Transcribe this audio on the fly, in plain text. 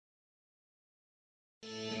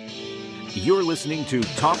You're listening to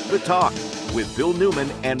Talk the Talk with Bill Newman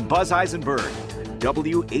and Buzz Eisenberg,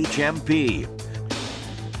 WHMP.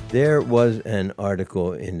 There was an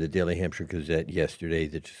article in the Daily Hampshire Gazette yesterday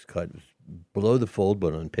that just cut below the fold,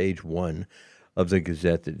 but on page 1 of the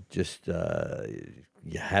Gazette that just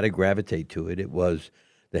you had to gravitate to it.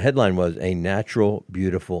 The headline was "A Natural,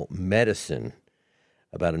 Beautiful Medicine,"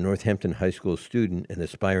 about a Northampton high school student, an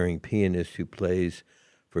aspiring pianist who plays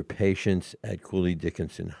for patients at Cooley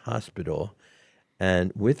Dickinson Hospital.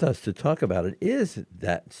 And with us to talk about it is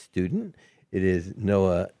that student. It is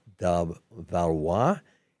Noah Daube-Valois.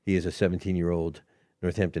 He is a 17-year-old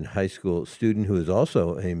Northampton high school student who is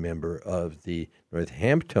also a member of the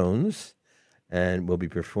Northamptones and will be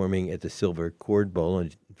performing at the Silver Cord Bowl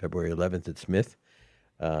on February 11th at Smith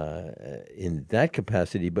in that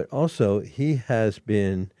capacity. But also he has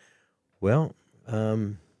been,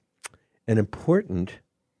 an important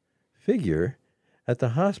figure at the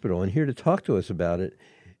hospital. And here to talk to us about it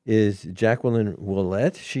is Jacquie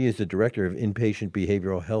Ouellette. She is the Director of Inpatient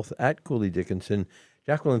Behavioral Health at Cooley Dickinson.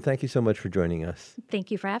 Jacquie, thank you so much for joining us. Thank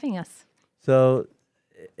you for having us. So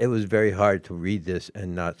it was very hard to read this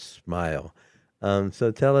and not smile.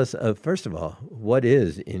 So tell us, first of all, what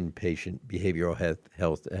is inpatient behavioral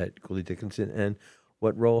health at Cooley Dickinson, and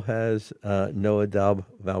what role has Noah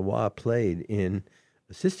Daube-Valois played in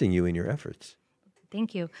assisting you in your efforts?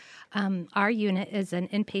 Thank you. Our unit is an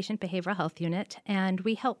inpatient behavioral health unit, and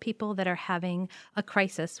we help people that are having a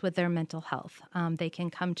crisis with their mental health. They can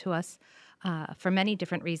come to us for many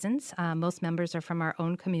different reasons. Most members are from our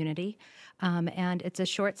own community, and it's a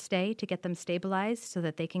short stay to get them stabilized so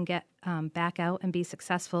that they can get back out and be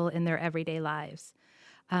successful in their everyday lives.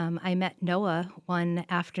 I met Noah one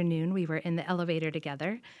afternoon. We were in the elevator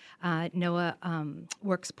together. Noah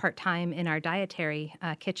works part-time in our dietary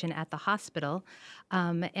kitchen at the hospital,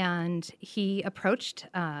 and he approached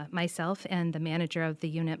myself and the manager of the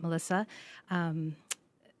unit, Melissa,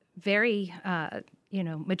 very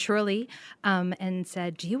maturely, and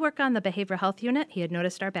said, "Do you work on the behavioral health unit?" He had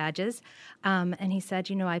noticed our badges, and he said,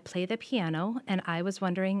 "I play the piano, and I was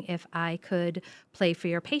wondering if I could play for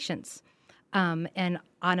your patients." And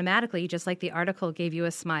automatically, just like the article gave you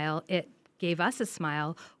a smile, it gave us a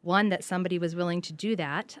smile, one, that somebody was willing to do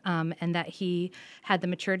that, and that he had the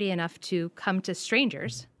maturity enough to come to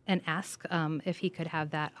strangers and ask if he could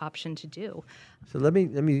have that option to do. So let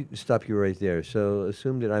me stop you right there. So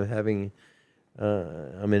assume that I'm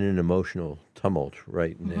in an emotional tumult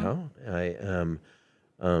right now. I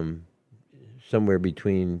am somewhere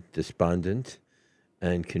between despondent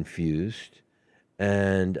and confused,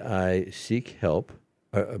 and I seek help.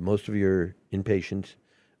 Most of your inpatients,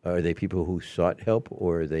 are they people who sought help,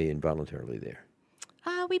 or are they involuntarily there?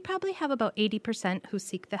 We probably have about 80% who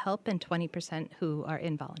seek the help and 20% who are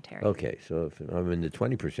involuntary. Okay, so if I'm in the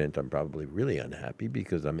 20%, I'm probably really unhappy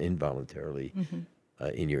because I'm involuntarily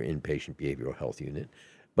in your inpatient behavioral health unit.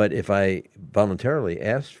 But if I voluntarily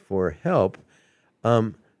asked for help,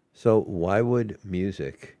 so why would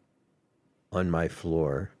music on my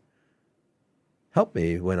floor help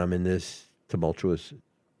me when I'm in this tumultuous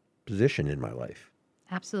position in my life?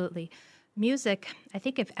 Absolutely. Music, I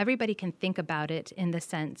think if everybody can think about it in the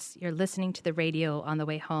sense you're listening to the radio on the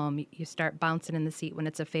way home, you start bouncing in the seat when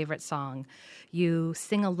it's a favorite song. You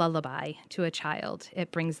sing a lullaby to a child.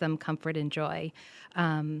 It brings them comfort and joy.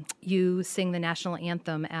 You sing the national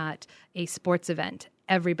anthem at a sports event.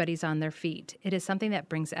 Everybody's on their feet. It is something that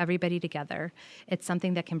brings everybody together. It's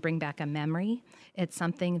something that can bring back a memory. It's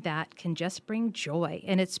something that can just bring joy,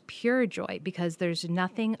 and it's pure joy because there's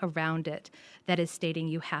nothing around it that is stating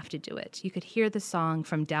you have to do it. You could hear the song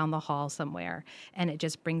from down the hall somewhere, and it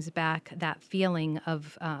just brings back that feeling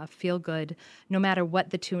of feel good, no matter what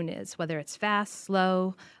the tune is, whether it's fast,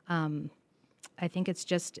 slow. I think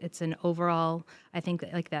it's an overall, I think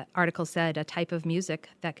like that article said, a type of music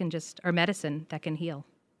that can or medicine that can heal.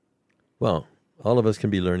 Well, all of us can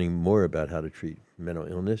be learning more about how to treat mental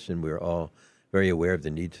illness, and we're all very aware of the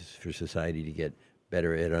need for society to get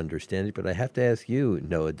better at understanding. But I have to ask you,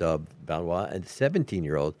 Noah Daube-Valois, a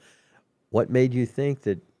 17-year-old, what made you think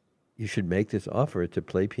that you should make this offer to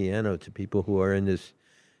play piano to people who are in this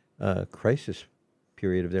crisis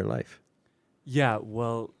period of their life? Yeah,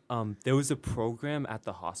 well, there was a program at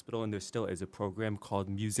the hospital, and there still is a program called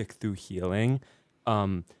Music Through Healing,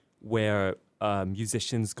 where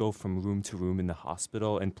musicians go from room to room in the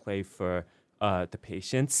hospital and play for the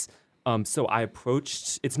patients. So I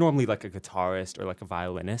approached, it's normally like a guitarist or like a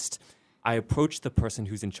violinist. I approached the person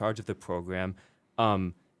who's in charge of the program,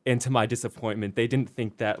 and to my disappointment, they didn't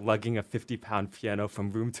think that lugging a 50-pound piano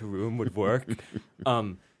from room to room would work.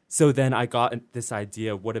 So then I got this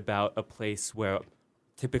idea, what about a place where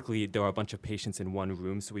typically there are a bunch of patients in one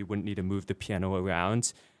room, so we wouldn't need to move the piano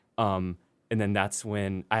around. And then that's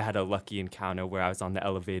when I had a lucky encounter where I was on the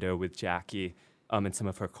elevator with Jacquie and some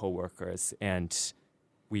of her coworkers, and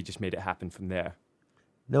we just made it happen from there.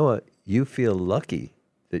 Noah, you feel lucky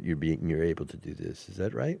that you're able to do this. Is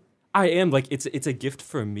that right? I am. Like, it's a gift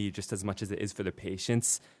for me just as much as it is for the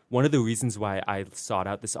patients. One of the reasons why I sought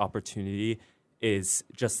out this opportunity is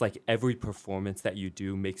just like every performance that you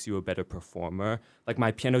do makes you a better performer. Like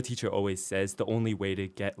my piano teacher always says, the only way to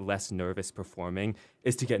get less nervous performing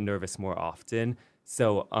is to get nervous more often.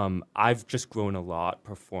 So I've just grown a lot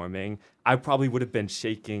performing. I probably would have been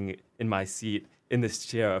shaking in my seat in this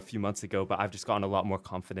chair a few months ago, but I've just gotten a lot more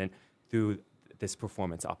confident through this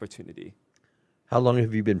performance opportunity. How long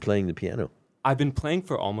have you been playing the piano? I've been playing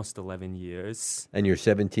for almost 11 years. And you're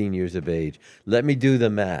 17 years of age. Let me do the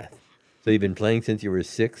math. So you've been playing since you were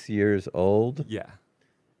 6 years old? Yeah.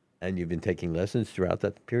 And you've been taking lessons throughout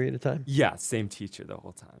that period of time? Yeah, same teacher the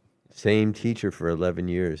whole time. Same teacher for 11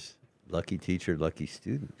 years. Lucky teacher, lucky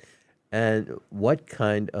student. And what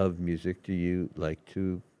kind of music do you like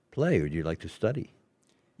to play or do you like to study?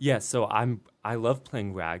 Yeah, so I love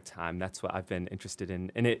playing ragtime. That's what I've been interested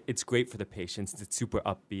in, and it's great for the patients. It's super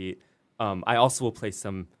upbeat. I also will play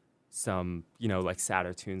some like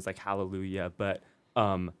sadder tunes like Hallelujah, but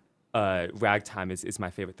ragtime is my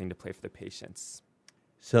favorite thing to play for the patients.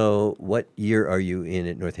 So what year are you in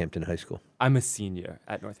at Northampton High School? I'm a senior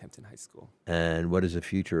at Northampton High School. And what does the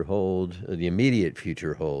future hold, the immediate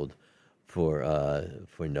future hold for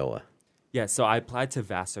Noah? Yeah, so I applied to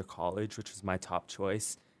Vassar College, which was my top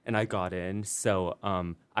choice, and I got in. So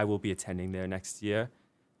I will be attending there next year,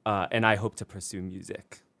 and I hope to pursue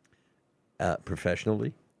music.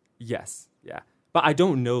 Professionally? Yes, yeah. But I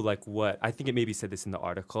don't know, like, what... I think it maybe said this in the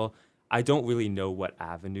article. I don't really know what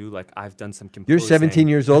avenue. Like, I've done some composing. You're 17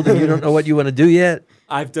 years old and you don't know what you want to do yet?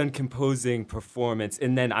 I've done composing, performance,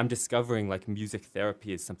 and then I'm discovering, like, music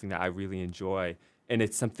therapy is something that I really enjoy. And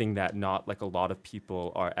it's something that not, like, a lot of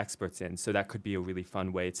people are experts in. So that could be a really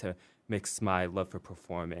fun way to mix my love for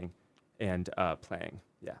performing and playing.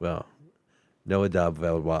 Yeah. Well, Noah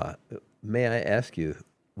Daube-Valois, may I ask you,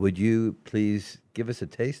 would you please give us a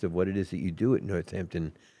taste of what it is that you do at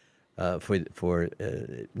Northampton for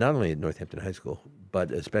not only at Northampton High School,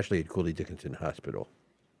 but especially at Cooley Dickinson Hospital?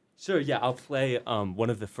 Sure, yeah. I'll play one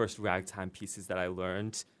of the first ragtime pieces that I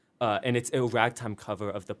learned. And it's a ragtime cover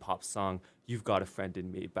of the pop song You've Got a Friend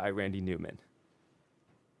in Me by Randy Newman.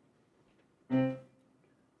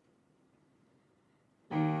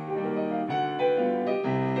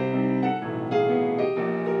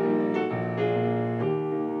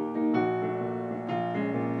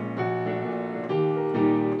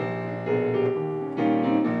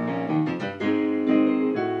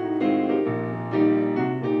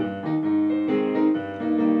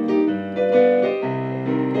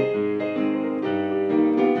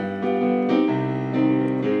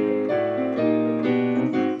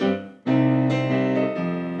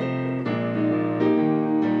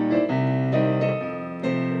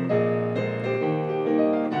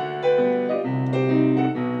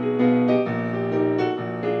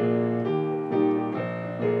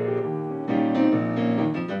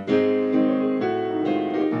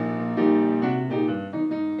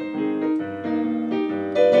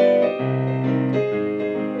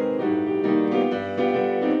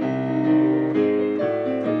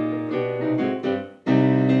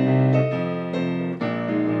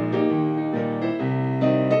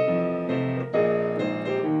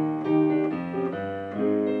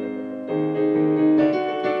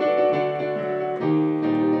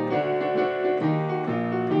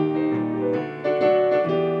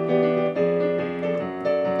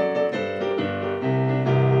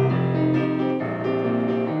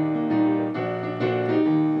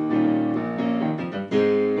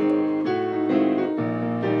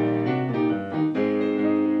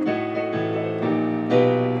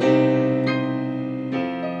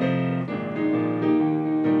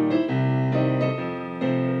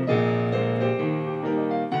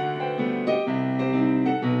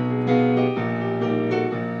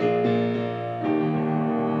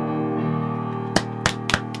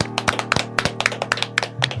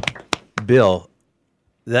 Bill,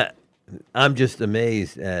 that I'm just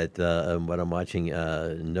amazed at what I'm watching.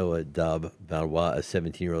 Noah Daube-Valois, a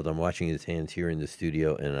 17-year-old. I'm watching his hands here in the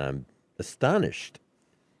studio, and I'm astonished.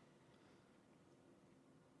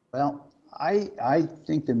 Well, I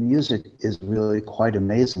think the music is really quite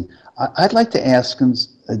amazing. I'd like to ask him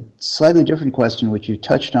a slightly different question, which you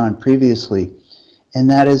touched on previously, and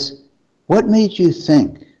that is, what made you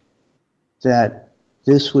think that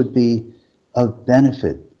this would be of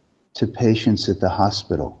benefit to patients at the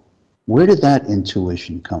hospital. Where did that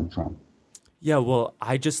intuition come from? Yeah, well,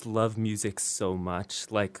 I just love music so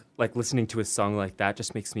much. Like listening to a song like that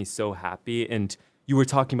just makes me so happy. And you were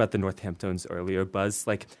talking about the Northamptones earlier, Buzz.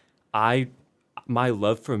 My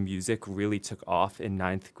love for music really took off in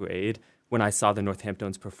 9th grade when I saw the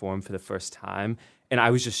Northamptones perform for the first time. And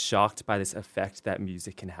I was just shocked by this effect that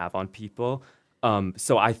music can have on people.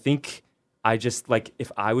 So I think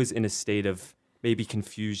if I was in a state of maybe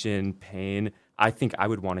confusion, pain, I think I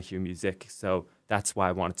would want to hear music. So that's why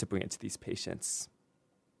I wanted to bring it to these patients.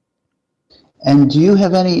 And do you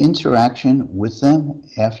have any interaction with them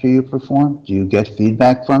after you perform? Do you get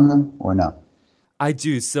feedback from them or no? I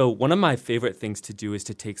do. So one of my favorite things to do is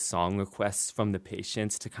to take song requests from the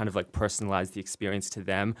patients to kind of like personalize the experience to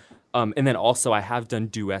them. And then also I have done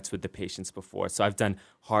duets with the patients before. So I've done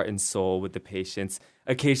Heart and Soul with the patients.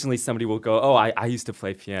 Occasionally somebody will go, oh, I used to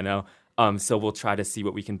play piano. So we'll try to see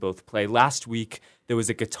what we can both play. Last week, there was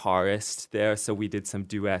a guitarist there, so we did some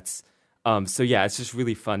duets. So yeah, it's just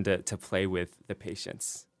really fun to play with the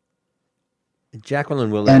patients.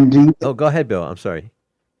 Jacqueline will. Oh, go ahead, Bill. I'm sorry.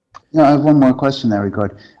 No, I have one more question in that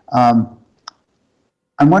regard. I'm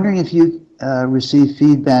wondering if you receive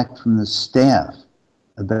feedback from the staff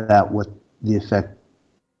about what the effect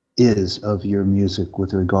is of your music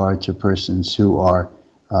with regard to persons who are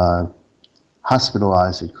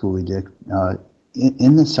hospitalized at Cooley Dick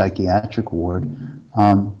in the psychiatric ward,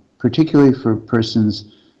 particularly for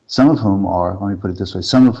persons, some of whom are, let me put it this way,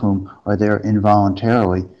 some of whom are there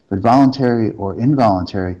involuntarily, but voluntary or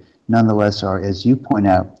involuntary, nonetheless are, as you point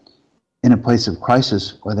out, in a place of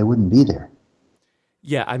crisis or they wouldn't be there.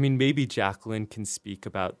 Yeah, I mean, maybe Jacqueline can speak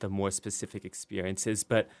about the more specific experiences,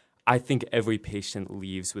 but I think every patient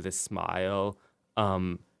leaves with a smile,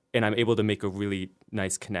 and I'm able to make a really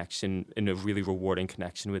nice connection and a really rewarding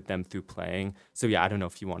connection with them through playing. So yeah, I don't know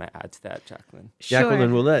if you want to add to that, Jacqueline. Sure.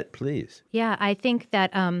 Jacqueline Ouellette, please. Yeah, I think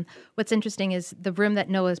that what's interesting is the room that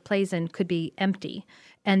Noah plays in could be empty,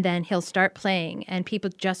 and then he'll start playing, and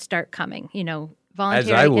people just start coming,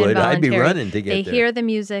 voluntary, as I would, involuntary. I'd be running to get there. They hear the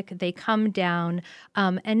music, they come down,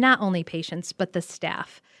 and not only patients, but the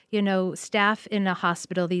staff. Staff in a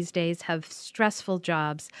hospital these days have stressful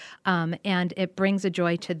jobs, and it brings a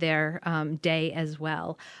joy to their day as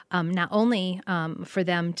well. Not only for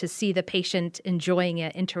them to see the patient enjoying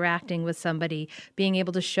it, interacting with somebody, being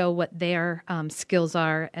able to show what their skills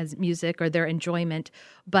are as music or their enjoyment,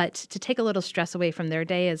 but to take a little stress away from their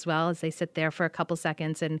day as well as they sit there for a couple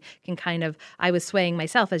seconds and can kind of, I was swaying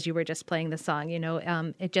myself as you were just playing the song,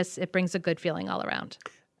 it brings a good feeling all around.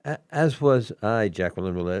 As was I,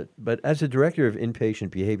 Jacqueline Ouellette, but as a director of inpatient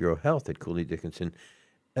behavioral health at Cooley Dickinson,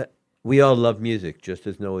 we all love music, just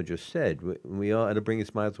as Noah just said. We all, it'll bring a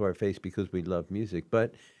smile to our face because we love music.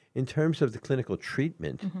 But in terms of the clinical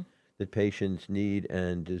treatment that patients need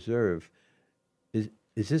and deserve, is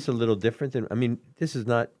this a little different than, this is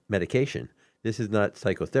not medication. This is not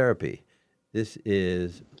psychotherapy. This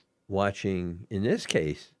is watching, in this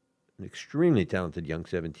case, an extremely talented young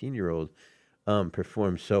 17-year-old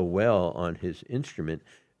perform so well on his instrument.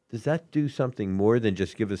 Does that do something more than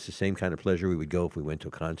just give us the same kind of pleasure we would go if we went to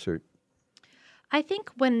a concert? I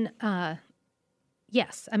think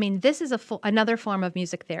yes. This is another form of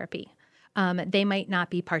music therapy. They might not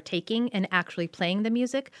be partaking and actually playing the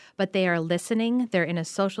music, but they are listening. They're in a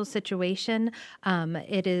social situation.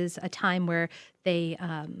 It is a time where they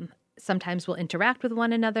sometimes will interact with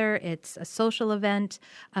one another. It's a social event.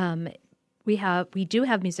 We do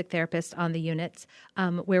have music therapists on the units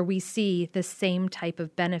where we see the same type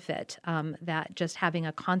of benefit that just having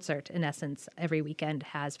a concert, in essence, every weekend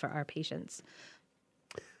has for our patients.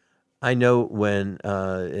 I know when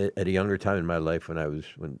at a younger time in my life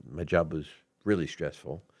when my job was really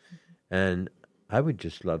stressful, and I would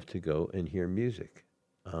just love to go and hear music.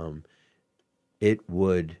 It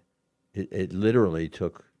literally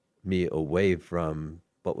took me away from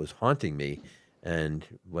what was haunting me and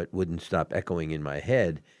what wouldn't stop echoing in my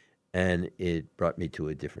head, and it brought me to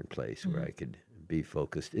a different place where I could be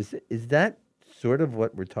focused. Is that sort of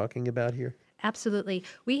what we're talking about here? Absolutely.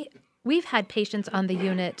 We've had patients on the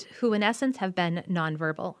unit who, in essence, have been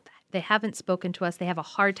nonverbal. They haven't spoken to us. They have a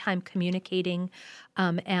hard time communicating,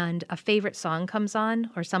 and a favorite song comes on,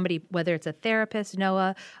 or somebody, whether it's a therapist,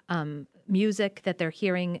 Noah, music that they're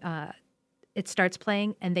hearing, it starts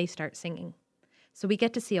playing, and they start singing. So we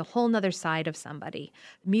get to see a whole nother side of somebody.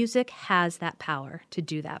 Music has that power to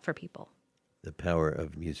do that for people. The power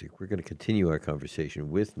of music. We're going to continue our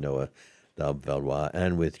conversation with Noah Daube-Valois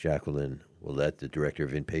and with Jacqueline Ouellette, the Director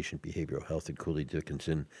of Inpatient Behavioral Health at Cooley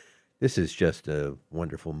Dickinson. This is just a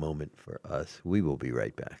wonderful moment for us. We will be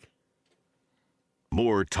right back.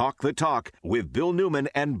 More Talk the Talk with Bill Newman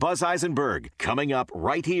and Buzz Eisenberg coming up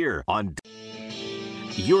right here on.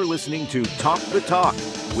 You're listening to Talk the Talk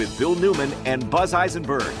with Bill Newman and Buzz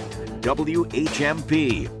Eisenberg,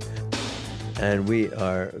 WHMP. And we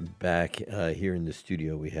are back here in the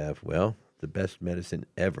studio. We have, well, the best medicine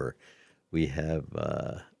ever. We have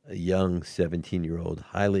a young 17-year-old,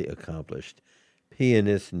 highly accomplished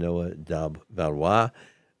pianist, Noah Daube-Valois,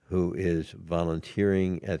 who is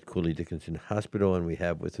volunteering at Cooley Dickinson Hospital. And we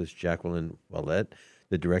have with us Jacqueline Ouellette,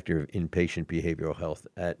 the Director of Inpatient Behavioral Health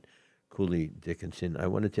at Cooley Dickinson. I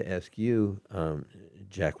wanted to ask you,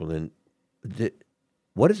 Jacqueline,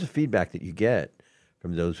 what is the feedback that you get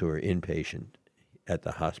from those who are inpatient at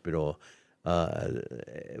the hospital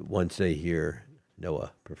once they hear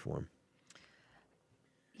Noah perform?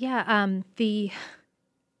 Yeah,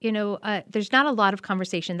 there's not a lot of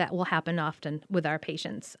conversation that will happen often with our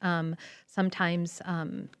patients. Sometimes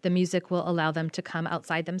the music will allow them to come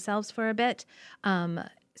outside themselves for a bit.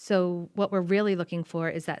 So what we're really looking for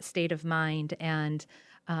is that state of mind and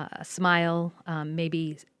a smile,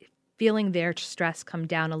 maybe feeling their stress come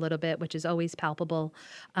down a little bit, which is always palpable.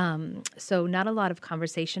 So not a lot of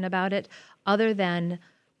conversation about it other than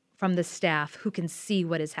from the staff who can see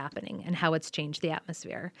what is happening and how it's changed the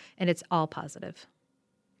atmosphere. And it's all positive.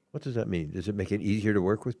 What does that mean? Does it make it easier to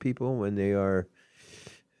work with people when they are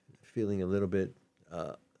feeling a little bit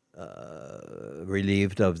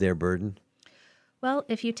relieved of their burden? Well,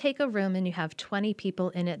 if you take a room and you have 20 people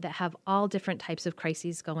in it that have all different types of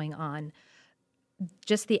crises going on,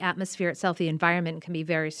 just the atmosphere itself, the environment can be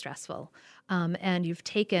very stressful. And you've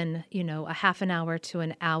taken, a half an hour to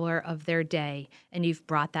an hour of their day, and you've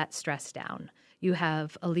brought that stress down. You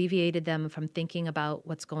have alleviated them from thinking about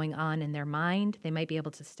what's going on in their mind. They might be able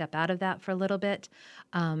to step out of that for a little bit,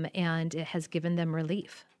 and it has given them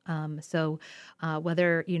relief. So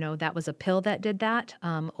whether, that was a pill that did that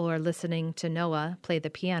or listening to Noah play the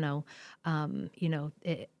piano,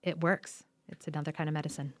 it works. It's another kind of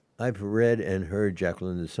medicine. I've read and heard,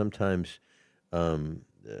 Jacqueline, that sometimes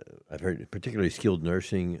I've heard particularly skilled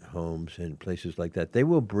nursing homes and places like that, they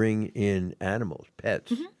will bring in animals,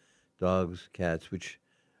 pets, dogs, cats, which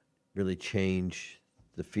really change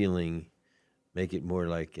the feeling, make it more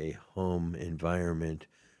like a home environment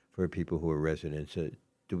for people who are residents.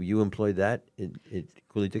 Do you employ that at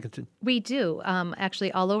Cooley Dickinson? We do,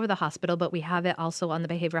 actually all over the hospital, but we have it also on the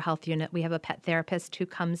behavioral health unit. We have a pet therapist who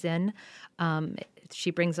comes in. She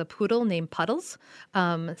brings a poodle named Puddles.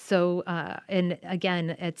 And again,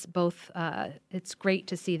 it's both, it's great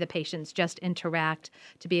to see the patients just interact,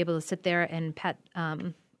 to be able to sit there and pet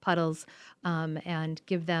Puddles and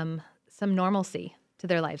give them some normalcy to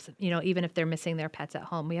their lives, even if they're missing their pets at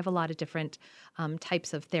home. We have a lot of different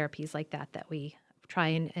types of therapies like that we try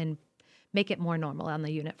and make it more normal on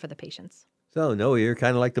the unit for the patients. So, Noah, you're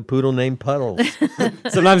kind of like the poodle named Puddles.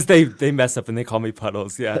 Sometimes they mess up and they call me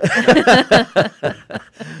Puddles, yeah.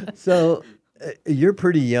 So, you're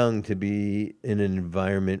pretty young to be in an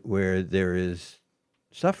environment where there is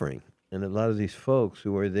suffering. And a lot of these folks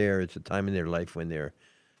who are there, it's a time in their life when they're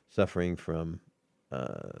suffering from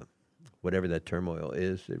whatever that turmoil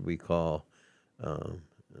is that we call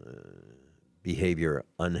behavior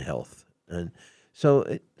unhealth. And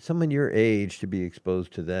so someone your age to be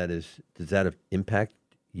exposed to that, does that impact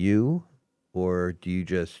you, or do you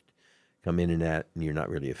just come in and you're not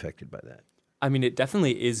really affected by that? I mean, it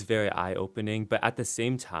definitely is very eye-opening, but at the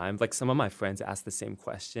same time, like some of my friends ask the same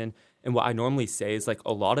question, and what I normally say is like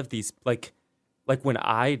a lot of these, like when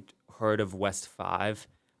I heard of West 5,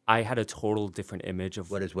 I had a total different image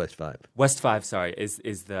of... What is West 5? West 5, sorry, is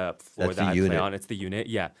the floor That's that I unit. play on. It's the unit,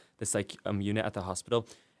 yeah, the unit at the hospital.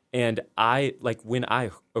 And when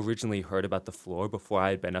I originally heard about the floor before I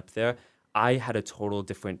had been up there, I had a total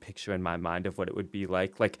different picture in my mind of what it would be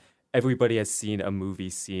like. Like, everybody has seen a movie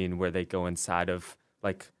scene where they go inside of,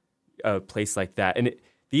 like, a place like that. And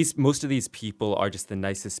most of these people are just the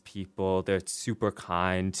nicest people. They're super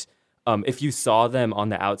kind. If you saw them on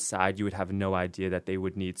the outside, you would have no idea that they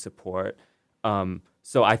would need support.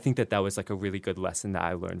 So I think that was, like, a really good lesson that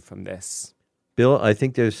I learned from this. Bill, I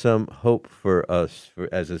think there's some hope for us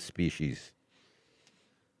as a species.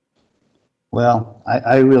 Well,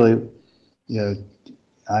 I really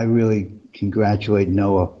congratulate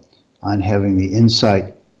Noah on having the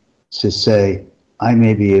insight to say, I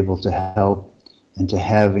may be able to help, and to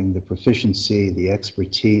having the proficiency, the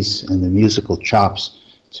expertise, and the musical chops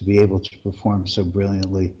to be able to perform so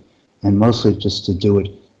brilliantly, and mostly just to do it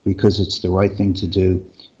because it's the right thing to do,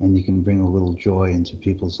 and you can bring a little joy into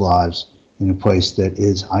people's lives in a place that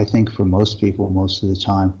is, I think, for most people, most of the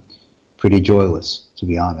time, pretty joyless, to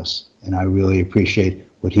be honest. And I really appreciate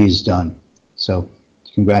what he's done. So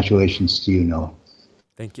Congratulations to you, Noah.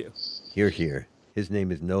 Thank you. Hear, hear. His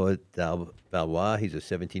name is Noah Daube-Valois. He's a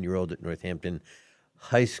 17-year-old at Northampton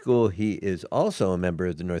High School. He is also a member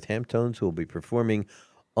of the Northamptones, who will be performing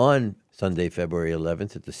on Sunday, February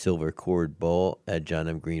 11th at the Silver Cord Bowl at John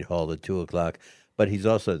M. Green Hall at 2 o'clock. But he's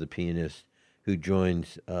also the pianist who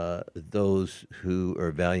joins those who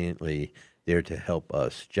are valiantly there to help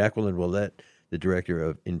us. Jacqueline Ouellette, the Director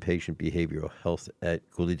of Inpatient Behavioral Health at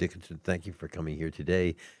Cooley Dickinson, thank you for coming here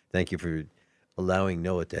today. Thank you for allowing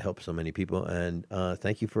Noah to help so many people, and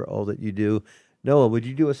thank you for all that you do. Noah, would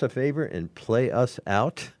you do us a favor and play us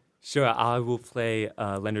out? Sure, I will play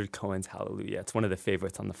Leonard Cohen's Hallelujah. It's one of the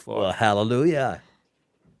favorites on the floor. Well, hallelujah.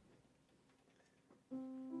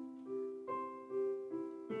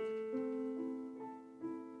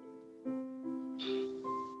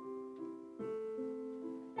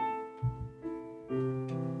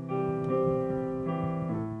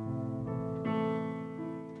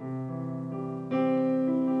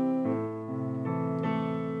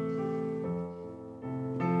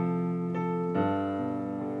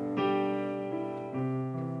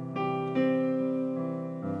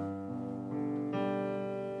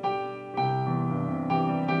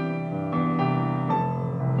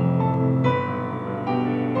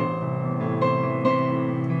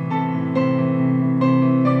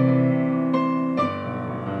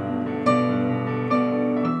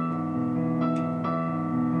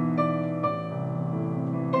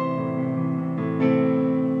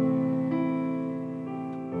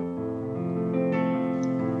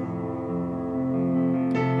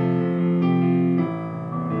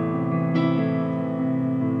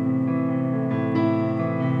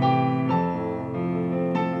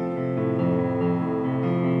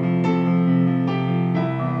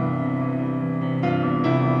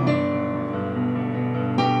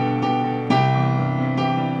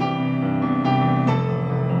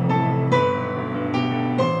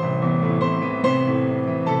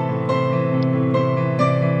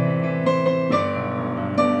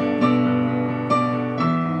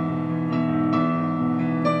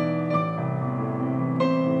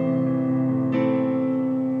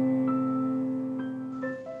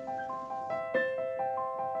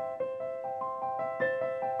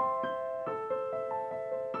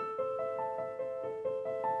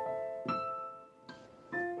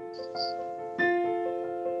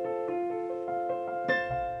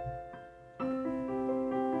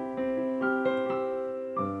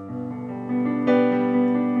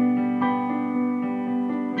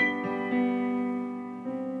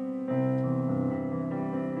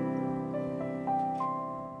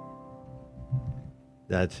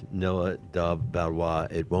 That's Noah Daube-Valois.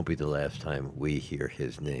 It won't be the last time we hear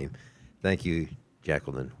his name. Thank you,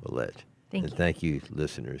 Jacqueline Ouellette. Thank you. Thank you,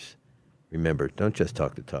 listeners. Remember, don't just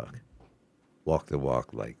talk the talk. Walk the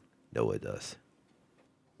walk like Noah does.